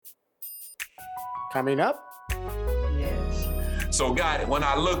Coming up. Yes. So God, when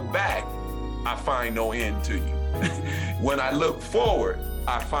I look back, I find no end to you. When I look forward,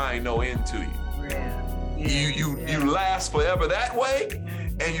 I find no end to you. Yeah. You last forever that way,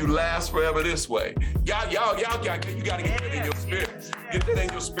 and you last forever this way. Y'all, you got to get that in your spirit. Get that in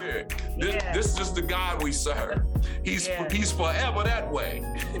your spirit. This is just the God we serve. He's forever that way.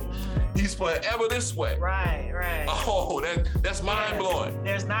 He's forever this way. Right. Oh, that's mind blowing.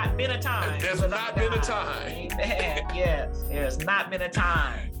 There's not been a time. There's not been a time. Amen. Yes. There's not been a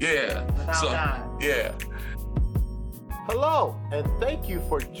time. Yeah. Without God. Yeah. Hello, and thank you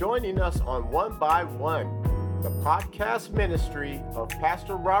for joining us on One by One, the podcast ministry of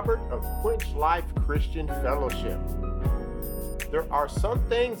Pastor Robert of Quench Life Christian Fellowship. There are some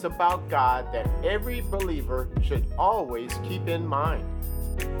things about God that every believer should always keep in mind.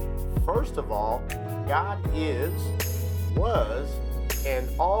 First of all, God is, was, and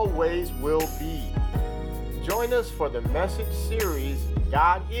always will be. Join us for the message series,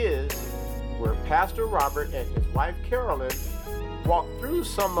 God Is, where Pastor Robert and his wife Carolyn walk through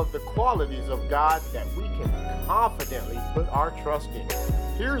some of the qualities of God that we can confidently put our trust in.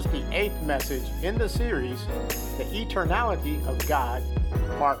 Here's the 8th message in the series, The Eternality of God,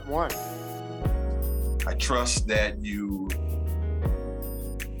 Part 1. I trust that you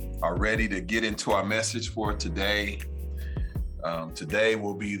are ready to get into our message for today. Today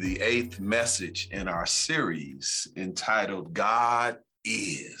will be the 8th message in our series entitled God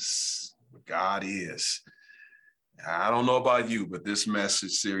Is. God is. I don't know about you, but this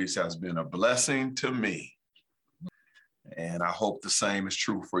message series has been a blessing to me. And I hope the same is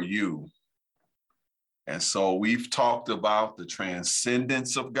true for you. And so we've talked about the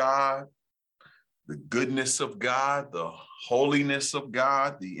transcendence of God, the goodness of God, the holiness of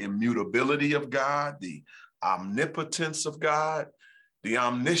God, the immutability of God, the omnipotence of God, the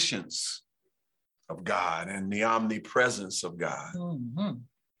omniscience of God, and the omnipresence of God. Mm-hmm.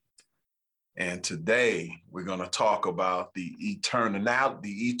 And today we're going to talk about the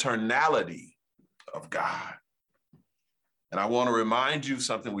eternality of God. And I want to remind you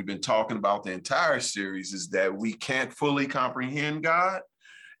something we've been talking about the entire series is that we can't fully comprehend God.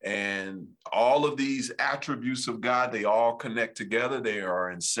 And all of these attributes of God, they all connect together. They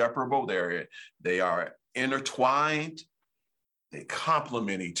are inseparable. They are intertwined. They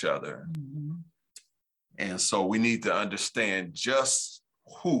complement each other. Mm-hmm. And so we need to understand just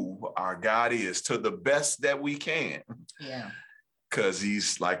who our God is to the best that we can. Yeah. Because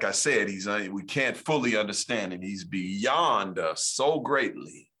he's, like I said, we can't fully understand him. He's beyond us so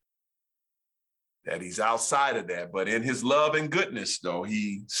greatly that he's outside of that. But in his love and goodness, though,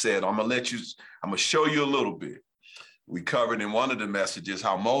 he said, I'm going to show you a little bit. We covered in one of the messages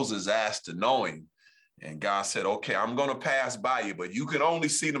how Moses asked to know him. And God said, okay, I'm going to pass by you, but you can only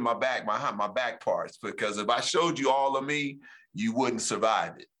see my back parts, because if I showed you all of me, you wouldn't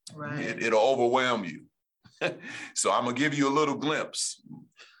survive it. Right. It'll overwhelm you. So I'm going to give you a little glimpse.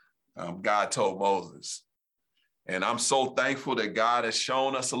 God told Moses. And I'm so thankful that God has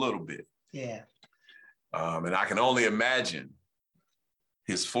shown us a little bit. Yeah. And I can only imagine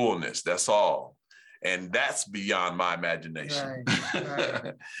his fullness. That's all. And that's beyond my imagination.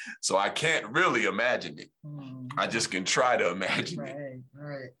 Right. So I can't really imagine it. Mm-hmm. I just can try to imagine it.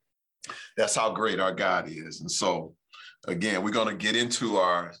 Right. That's how great our God is. And so, again, we're going to get into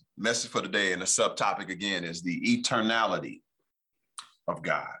our message for today. And the subtopic, again, is the eternality of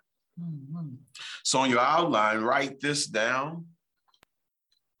God. Mm-hmm. So on your outline, write this down.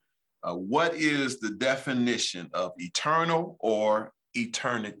 What is the definition of eternal or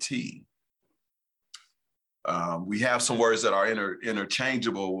eternity? We have some words that are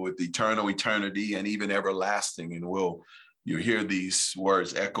interchangeable with eternal, eternity, and even everlasting. And you'll hear these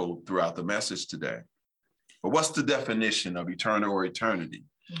words echoed throughout the message today. But what's the definition of eternal or eternity?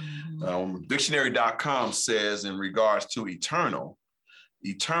 Mm-hmm. Dictionary.com says in regards to eternal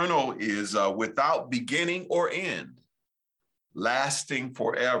is without beginning or end, lasting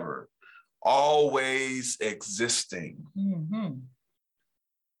forever, always existing. Mm-hmm.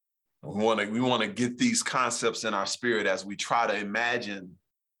 We want to get these concepts in our spirit as we try to imagine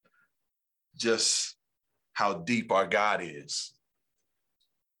just how deep our God is.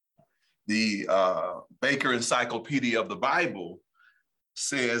 The Baker Encyclopedia of the Bible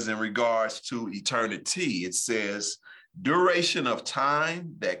says in regards to eternity, it says duration of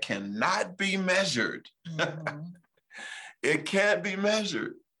time that cannot be measured. Mm-hmm. It can't be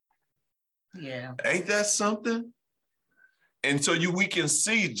measured. Yeah. Ain't that something? And so we can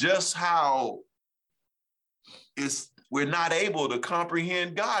see just how we're not able to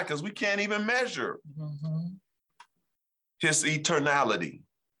comprehend God because we can't even measure Mm-hmm. his eternality.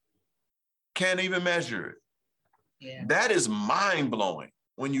 Can't even measure it. Yeah. That is mind-blowing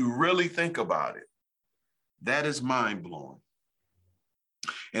when you really think about it. That is mind-blowing.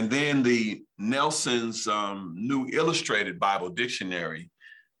 And then the Nelson's New Illustrated Bible Dictionary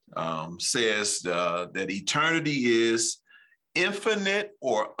says that eternity is infinite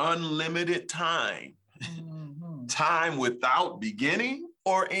or unlimited time. Mm-hmm. Time without beginning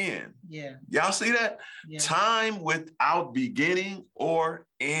or end. Yeah. Y'all see that? Yeah. Time without beginning or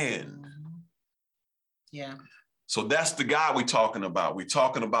end. Mm-hmm. Yeah. So that's the God we're talking about. We're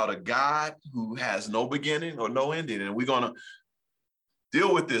talking about a God who has no beginning or no ending. And we're going to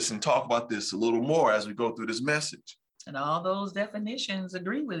deal with this and talk about this a little more as we go through this message. And all those definitions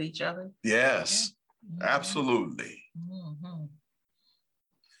agree with each other. Yes, Yeah. absolutely. Mm-hmm.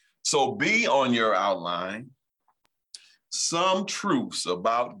 So be on your outline some truths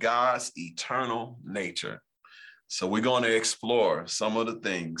about God's eternal nature. So we're going to explore some of the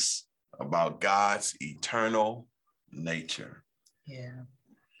things about God's eternal nature. Yeah.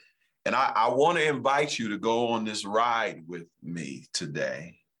 And I want to invite you to go on this ride with me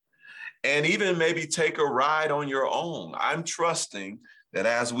today, and even maybe take a ride on your own. I'm trusting that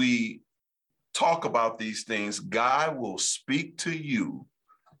as we talk about these things, God will speak to you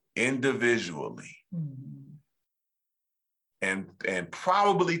individually. Mm-hmm. And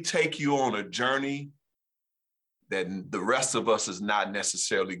probably take you on a journey that the rest of us is not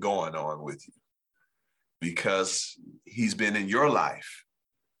necessarily going on with you, because he's been in your life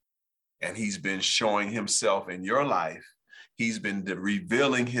and he's been showing himself in your life. He's been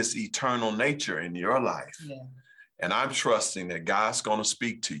revealing his eternal nature in your life. Yeah. And I'm trusting that God's going to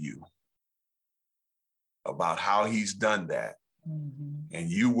speak to you about how he's done that. Mm-hmm. And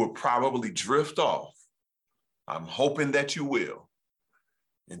you will probably drift off. I'm hoping that you will,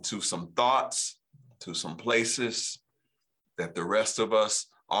 into some thoughts, to some places that the rest of us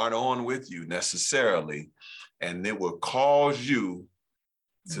aren't on with you necessarily. And it will cause you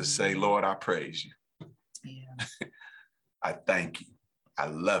to say, Lord, I praise you. Yeah. I thank you. I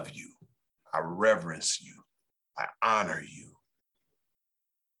love you. I reverence you. I honor you.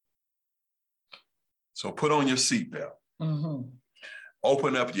 So put on your seatbelt. Mm-hmm.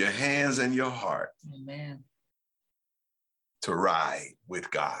 Open up your hands and your heart. Amen. To ride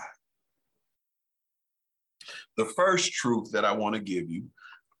with God. The first truth that I want to give you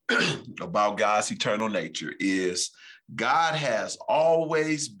about God's eternal nature is God has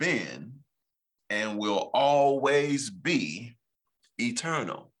always been and will always be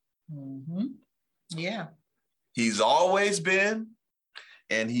eternal. Mm-hmm. Yeah. He's always been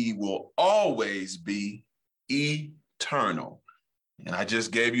and he will always be eternal. And I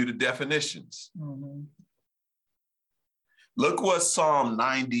just gave you the definitions. Mm-hmm. Look what Psalm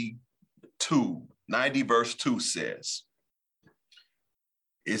 90 verse 2 says.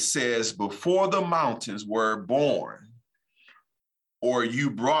 It says, before the mountains were born, or you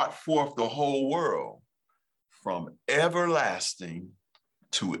brought forth the whole world, from everlasting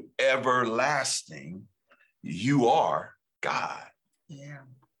to everlasting, you are God. Yeah.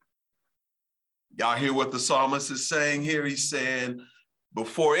 Y'all hear what the psalmist is saying here? He's saying,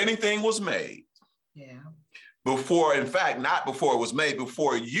 before anything was made, Yeah. before, in fact, not before it was made,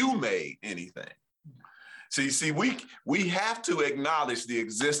 before you made anything. So you see, we have to acknowledge the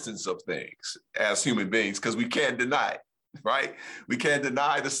existence of things as human beings because we can't deny it, right? We can't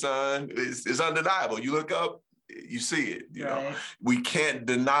deny the sun. It's undeniable. You look up, you see it. You know, we can't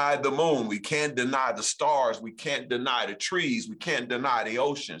deny the moon. We can't deny the stars. We can't deny the trees. We can't deny the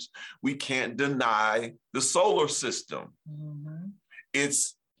oceans. We can't deny the solar system. Mm-hmm.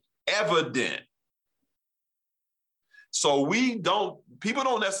 It's evident. So people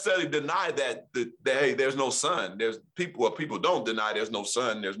don't necessarily deny that hey, there's no sun. People don't deny there's no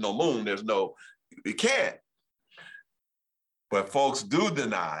sun, there's no moon, it can't. But folks do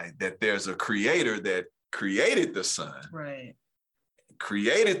deny that there's a creator that created the sun, right?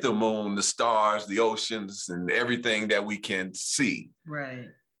 Created the moon, the stars, the oceans, and everything that we can see. Right.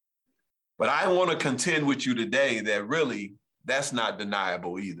 But I want to contend with you today that really that's not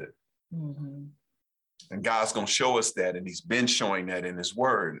deniable either. Mm-hmm. And God's going to show us that, and he's been showing that in his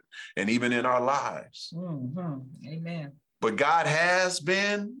word and even in our lives. Mm-hmm. Amen. But God has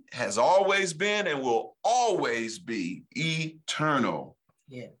been, has always been, and will always be eternal.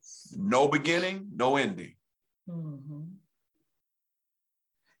 Yes. No beginning, no ending. Mm-hmm.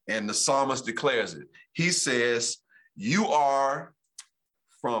 And the psalmist declares it. He says, he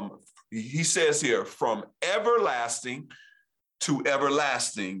says here, from everlasting to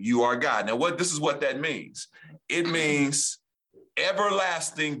everlasting, you are God. Now, this is what that means. It means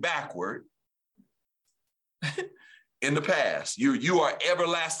everlasting backward in the past. You are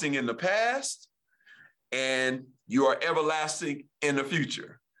everlasting in the past, and you are everlasting in the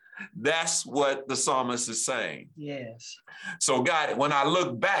future. That's what the psalmist is saying. Yes. So God, when I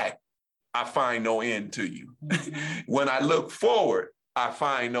look back, I find no end to you. Mm-hmm. When I look forward, I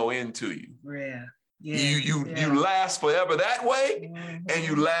find no end to you. Yeah. You last forever that way, and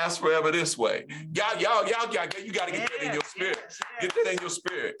you last forever this way. Y'all, you got to get that in your spirit. Get that in your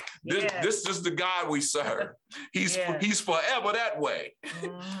spirit. This is the God we serve. He's forever that way.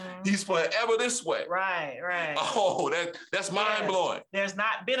 He's forever this way. Right. Oh, that's mind blowing. There's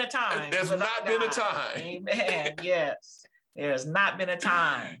not been a time. There's not been a time. Amen. Yes. There's not been a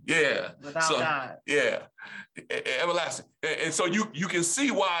time. Without God. Yeah. Everlasting. And so you can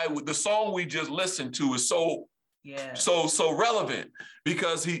see why the song we just listened to is so relevant,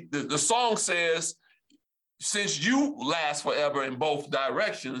 because the song says, since you last forever in both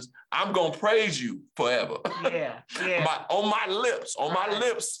directions, I'm gonna praise you forever. On my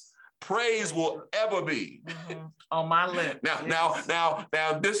lips, praise will ever be. On my lips. Now,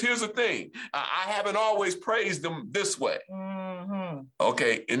 here's the thing. I haven't always praised them this way.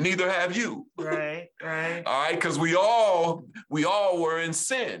 Okay, and neither have you. Right. All right, because we all were in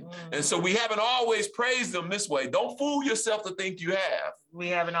sin. And so we haven't always praised them this way. Don't fool yourself to think you have. We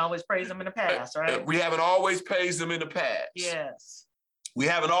haven't always praised them in the past, right? We haven't always praised them in the past. Yes. We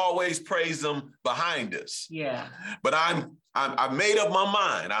haven't always praised them behind us. Yeah. But I've made up my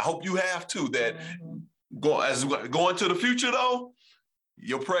mind. I hope you have too, that going to the future though,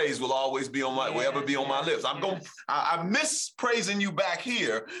 your praise will always be on my, will ever be on my lips. I miss praising you back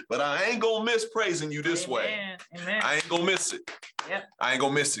here, but I ain't gonna miss praising you this way. Amen. I ain't gonna miss it. Yep. I ain't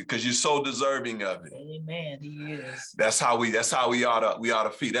gonna miss it because you're so deserving of it. Amen. He is. That's how we ought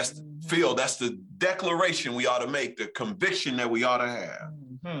to feel. That's the declaration we ought to make, the conviction that we ought to have.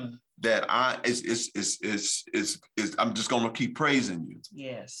 That I'm just gonna keep praising you.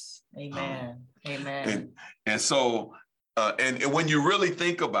 Yes. Amen. Amen. And so and when you really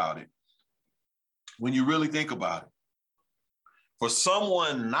think about it, for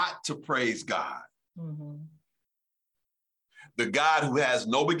someone not to praise God, the God who has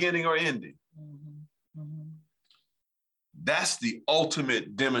no beginning or ending, that's the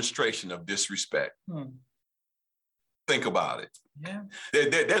ultimate demonstration of disrespect. Think about it. Yeah.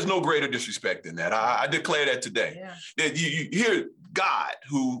 There's no greater disrespect than that. I declare that today. Yeah. That you hear God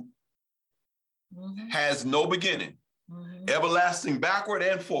who has no beginning, everlasting backward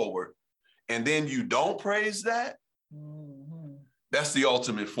and forward, and then you don't praise that. That's the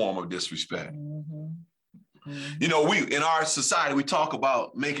ultimate form of disrespect. You know, we in our society, we talk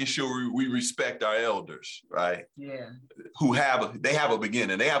about making sure we respect our elders, right? Yeah. Who have a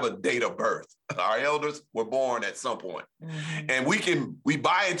beginning, they have a date of birth. Our elders were born at some point. And we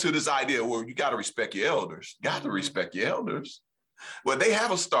buy into this idea, well, you got to respect your elders. Got to respect your elders. Well, they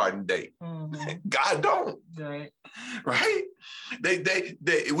have a starting date. God don't. Right?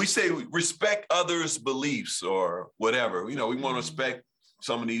 We say respect others' beliefs or whatever. You know, we want to respect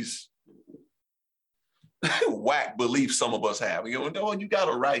some of these whack beliefs some of us have. You know, you got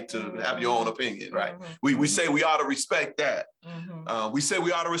a right to have your own opinion, right? We say we ought to respect that. We say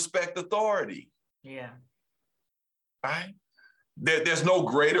we ought to respect authority. Yeah. Right? There's no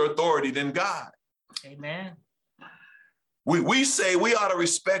greater authority than God. Amen. We say we ought to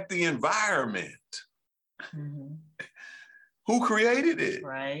respect the environment. Who created it?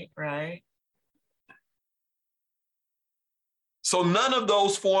 Right. So none of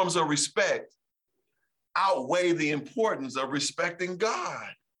those forms of respect outweigh the importance of respecting God.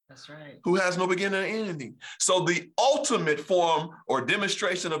 That's right. Who has no beginning or ending. So the ultimate form or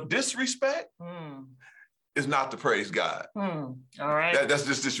demonstration of disrespect is not to praise God. All right. That's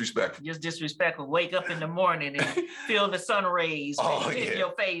just disrespectful. Just disrespectful. Wake up in the morning and feel the sun rays hit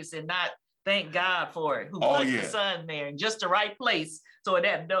your face and not thank God for it. Who puts the sun there in just the right place so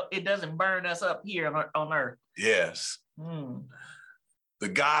that it doesn't burn us up here on earth. Yes. The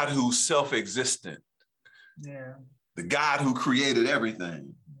God who's self-existent. Yeah. The God who created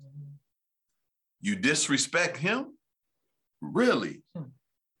everything. You disrespect him? Really?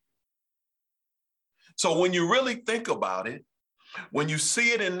 So when you really think about it, when you see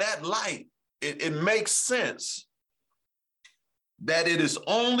it in that light, it makes sense that it is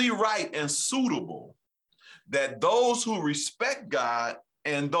only right and suitable that those who respect God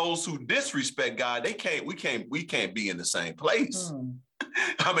and those who disrespect God, we can't be in the same place.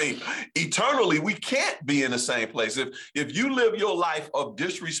 I mean, eternally, we can't be in the same place. If you live your life of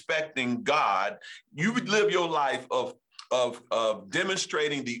disrespecting God, you would live your life of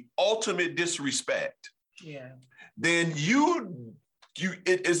demonstrating the ultimate disrespect. Yeah. Then you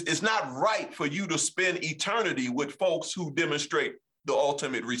it's not right for you to spend eternity with folks who demonstrate the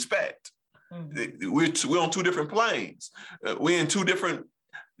ultimate respect. Mm-hmm. We're on two different planes. We're in two different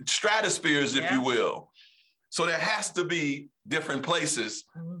stratospheres, if you will. So there has to be different places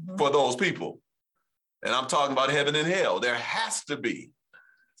for those people. And I'm talking about heaven and hell. There has to be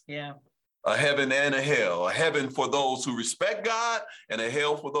a heaven and a hell, a heaven for those who respect God and a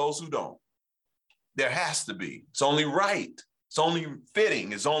hell for those who don't. There has to be. It's only right. It's only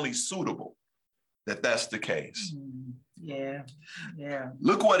fitting. It's only suitable that that's the case. Yeah.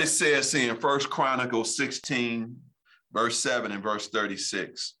 Look what it says in 1 Chronicles 16, verse 7 and verse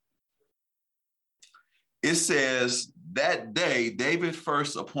 36. It says, that day, David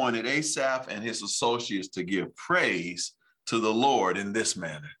first appointed Asaph and his associates to give praise to the Lord in this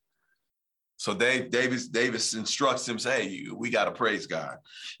manner. So David instructs him, say, hey, we got to praise God.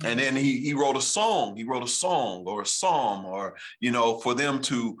 And then he wrote a song. He wrote a song or a psalm, or, for them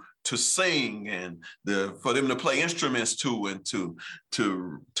to sing and for them to play instruments to and to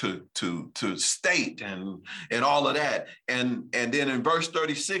state and all of that. And then in verse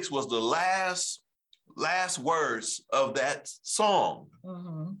 36 was the last words of that song.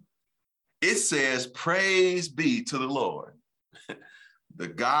 Mm-hmm. It says, praise be to the Lord, the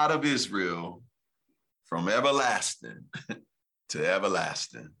God of Israel, from everlasting to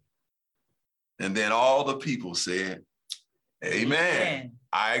everlasting. And then all the people said, amen.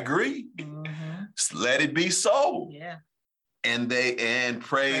 I agree. Mm-hmm. Let it be so. Yeah. And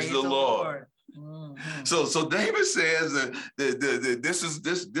praise the Lord. Mm-hmm. So David says that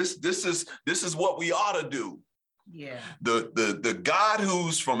this is what we ought to do. Yeah. The God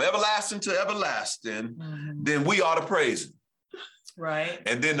who's from everlasting to everlasting, then we ought to praise him. Right.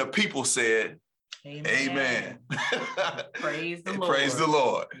 And then the people said, amen. Praise the Lord. Praise the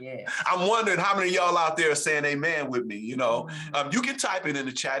Lord. Yeah. I'm wondering how many of y'all out there are saying amen with me. You can type it in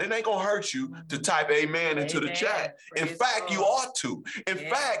the chat. It ain't gonna hurt you to type amen into the chat. Praise in fact, you ought to. In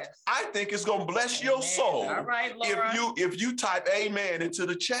fact, I think it's gonna bless your soul. All right, Laura. if you type amen into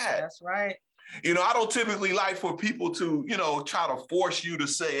the chat. That's right. I don't typically like for people to, try to force you to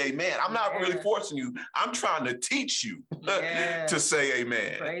say amen. I'm not really forcing you. I'm trying to teach you to say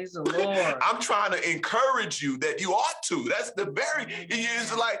amen. Praise the Lord. I'm trying to encourage you that you ought to. That's the very,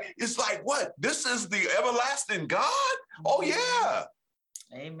 it's like what? This is the everlasting God? Oh, yeah.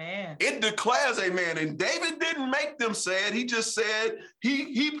 Amen. It declares amen. And David didn't make them say it. He just said,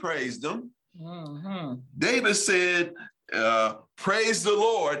 he praised them. Mm-hmm. David said, praise the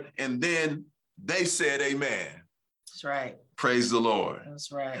Lord. And then they said amen. That's right. Praise the Lord.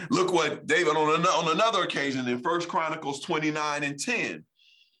 That's right. Look what David on another occasion in 1 Chronicles 29 and 10.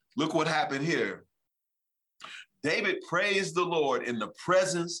 Look what happened here. David praised the Lord in the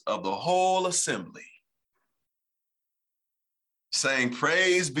presence of the whole assembly, saying,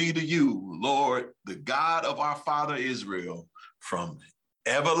 praise be to you, Lord, the God of our father Israel, from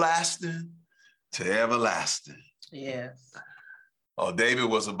everlasting to everlasting. Yes. Oh, David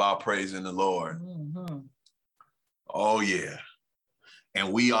was about praising the Lord. Mm-hmm. Oh, yeah.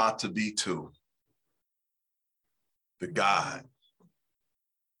 And we ought to be too. The God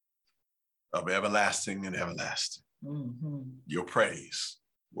of everlasting and everlasting. Mm-hmm. Your praise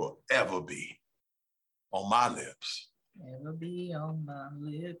will ever be on my lips. Ever be on my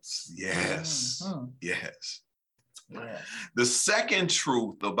lips. Yes. Mm-hmm. Yes. Yes. The second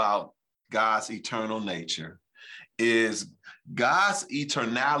truth about God's eternal nature is God's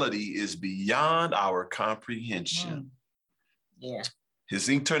eternality is beyond our comprehension. Yeah. His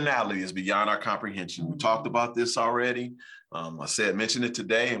eternality is beyond our comprehension. We talked about this already. Mentioned it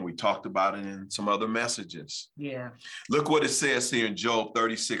today, and we talked about it in some other messages. Yeah. Look what it says here in Job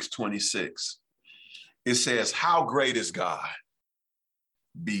 36:26. It says, how great is God?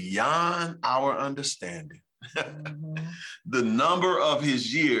 Beyond our understanding. Mm-hmm. The number of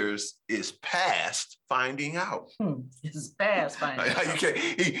his years is past finding out. It's past finding out.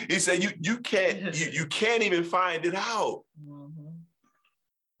 He said you can't even find it out. Mm-hmm.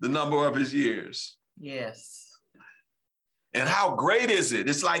 The number of his years. Yes. And how great is it?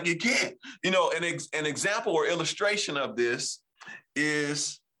 It's like you can't. An example or illustration of this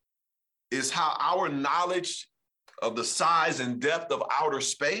is how our knowledge of the size and depth of outer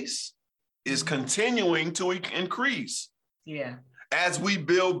space is continuing to increase. Yeah. As we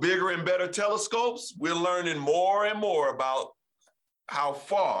build bigger and better telescopes, we're learning more and more about how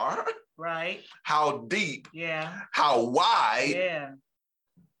far, right, how deep, how wide,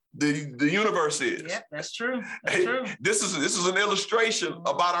 the universe is. Yeah, that's true. That's true. This is an illustration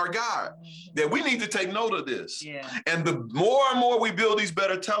about our God, that we need to take note of this. Yeah. And the more and more we build these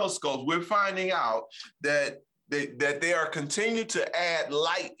better telescopes, we're finding out that that they are continuing to add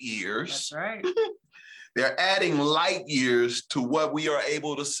light years. That's right. They're adding light years to what we are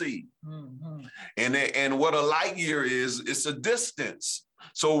able to see. Mm-hmm. And what a light year is, it's a distance.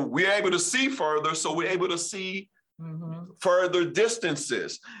 So we're able to see further, so we're able to see further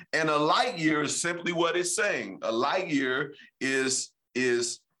distances. And a light year is simply what it's saying. A light year is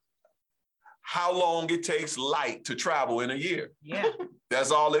how long it takes light to travel in a year. Yeah.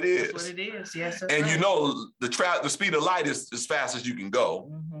 That's all it is. That's what it is. Yes. And right. you know, the speed of light is as fast as you can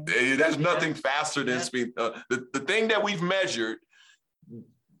go. There's nothing faster than speed. The thing that we've measured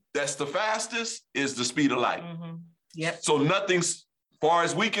that's the fastest is the speed of light. Yep. So nothing's, far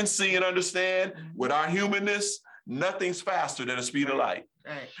as we can see and understand with our humanness, nothing's faster than the speed of light.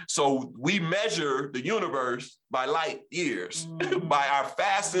 Right. So we measure the universe by light years, by our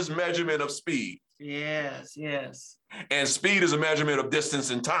fastest measurement of speed. Yes. And speed is a measurement of distance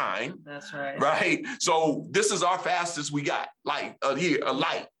and time. That's right. Right? So this is our fastest we got, light, a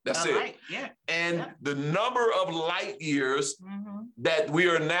light. That's it. Light. Yeah. And the number of light years that we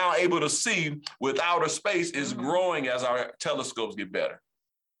are now able to see with outer space is growing as our telescopes get better.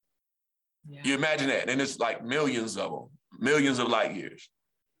 Yeah. You imagine that. And it's like millions of them, millions of light years.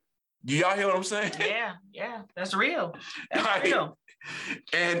 Do y'all hear what I'm saying? Yeah. That's real. That's right. real.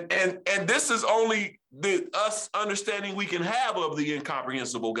 And this is only us understanding we can have of the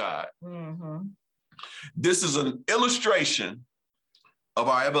incomprehensible God. This is an illustration of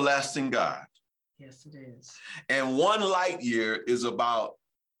our everlasting God. Yes, it is. And 1 light year is about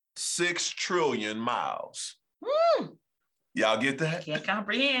 6 trillion miles. Y'all get that? Can't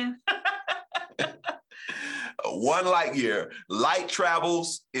comprehend. 1 light year. Light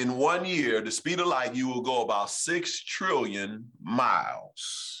travels in 1 year. The speed of light, you will go about 6 trillion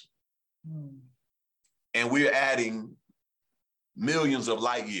miles. And we're adding millions of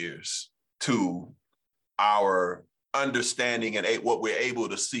light years to our understanding and what we're able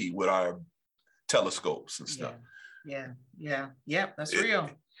to see with our telescopes and stuff. Yeah. That's real.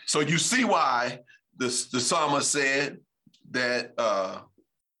 So you see why the psalmist said that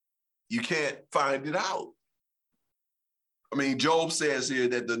you can't find it out. I mean, Job says here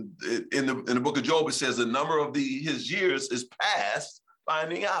that in the book of Job, it says the number of his years is past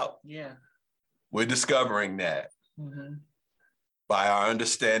finding out. Yeah. We're discovering that by our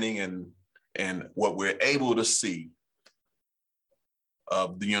understanding and what we're able to see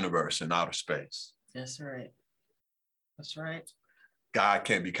of the universe and outer space. That's right. That's right. God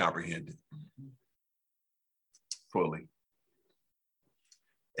can't be comprehended fully.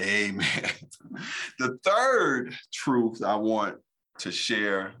 Amen. The third truth I want to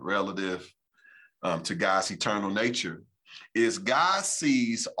share relative to God's eternal nature is God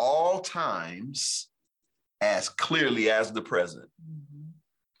sees all times as clearly as the present.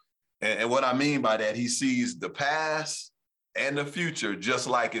 And what I mean by that, he sees the past and the future just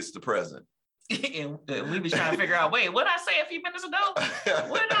like it's the present. And we was trying to figure out, wait, what did I say a few minutes ago?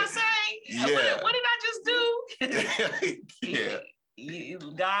 What did I say? Yeah. What did I just do? Yeah.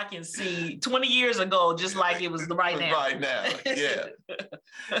 God can see 20 years ago, just like it was right now. Right now, yeah.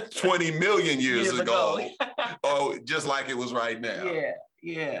 20 million years ago. Oh, just like it was right now.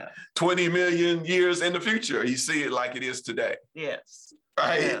 Yeah. 20 million years in the future, he see it like it is today. Yes.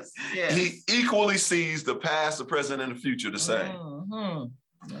 Right? Yes. He equally sees the past, the present, and the future the same.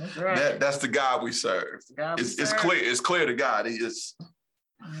 That's right. That's the God we serve. It's clear. It's clear to God. He is.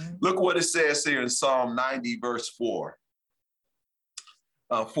 Look what it says here in Psalm 90, verse 4.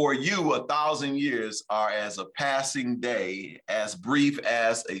 For you, 1,000 years are as a passing day, as brief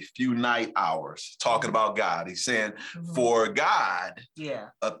as a few night hours. Talking about God. He's saying, for God,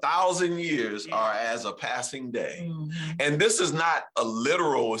 1,000 years are as a passing day. And this is not a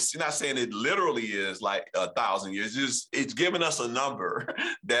literal, it's not saying it literally is like 1,000 years. It's giving us a number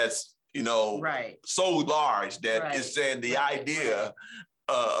that's, so large that it's saying the idea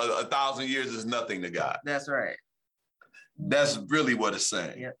 1,000 years is nothing to God. That's right. That's really what it's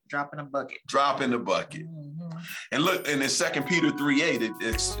saying. Yep, drop in a bucket. Drop in the bucket. And look, and in 2 Peter 3:8,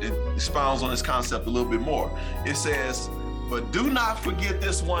 it expounds on this concept a little bit more. It says, but do not forget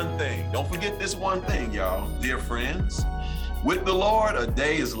this one thing. Don't forget this one thing, y'all, dear friends. With the Lord, a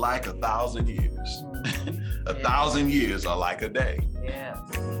day is like 1,000 years. 1,000 years are like a day. Yes.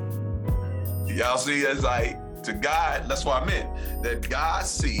 Y'all see, it's like, to God, that's what I meant, that God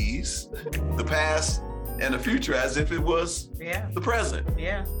sees the past and the future as if it was the present.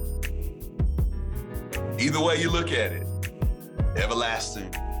 Yeah. Either way you look at it, everlasting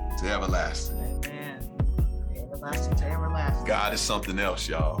to everlasting. Amen. Everlasting to everlasting. God is something else,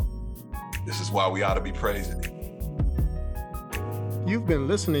 y'all. This is why we ought to be praising him. You've been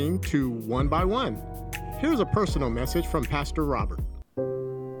listening to One by One. Here's a personal message from Pastor Robert.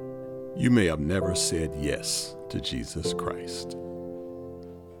 You may have never said yes to Jesus Christ.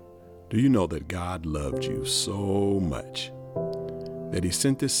 Do you know that God loved you so much that he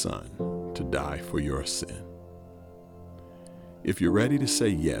sent his son to die for your sin? If you're ready to say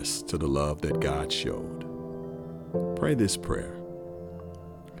yes to the love that God showed, pray this prayer.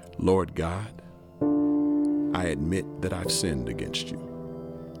 Lord God, I admit that I've sinned against you.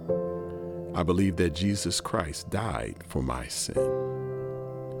 I believe that Jesus Christ died for my sin,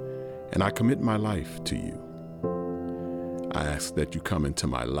 and I commit my life to you. I ask that you come into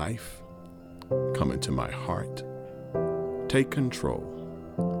my life, come into my heart, take control,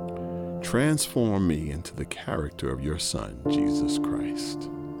 transform me into the character of your Son, Jesus Christ.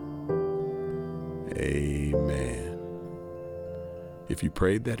 Amen. If you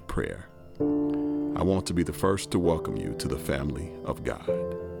prayed that prayer, I want to be the first to welcome you to the family of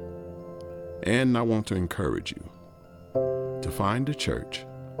God. And I want to encourage you to find a church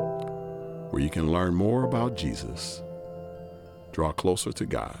where you can learn more about Jesus, draw closer to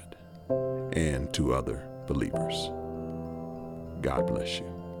God, and to other believers. God bless you.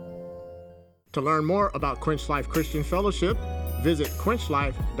 To learn more about Quench Life Christian Fellowship, visit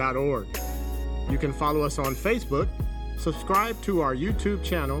quenchlife.org. You can follow us on Facebook, subscribe to our YouTube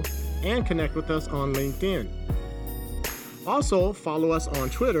channel, and connect with us on LinkedIn. Also, follow us on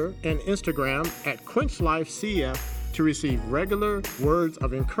Twitter and Instagram at QuenchLifeCF to receive regular words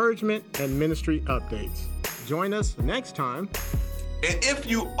of encouragement and ministry updates. Join us next time. And if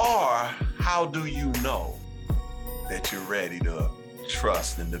you are, how do you know that you're ready to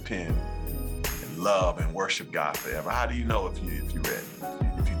trust and depend and love and worship God forever? How do you know if you're ready?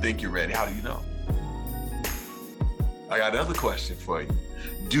 If you think you're ready, how do you know? I got another question for you.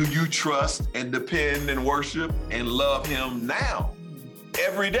 Do you trust and depend and worship and love him now,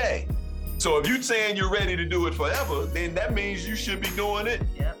 every day? So if you're saying you're ready to do it forever, then that means you should be doing it.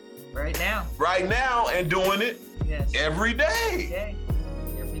 Yep, right now. Right now, and doing it every day. Okay.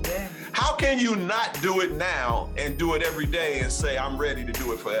 Every day. How can you not do it now and do it every day and say, I'm ready to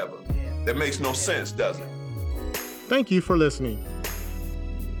do it forever? Yeah. That makes no sense, does it? Thank you for listening.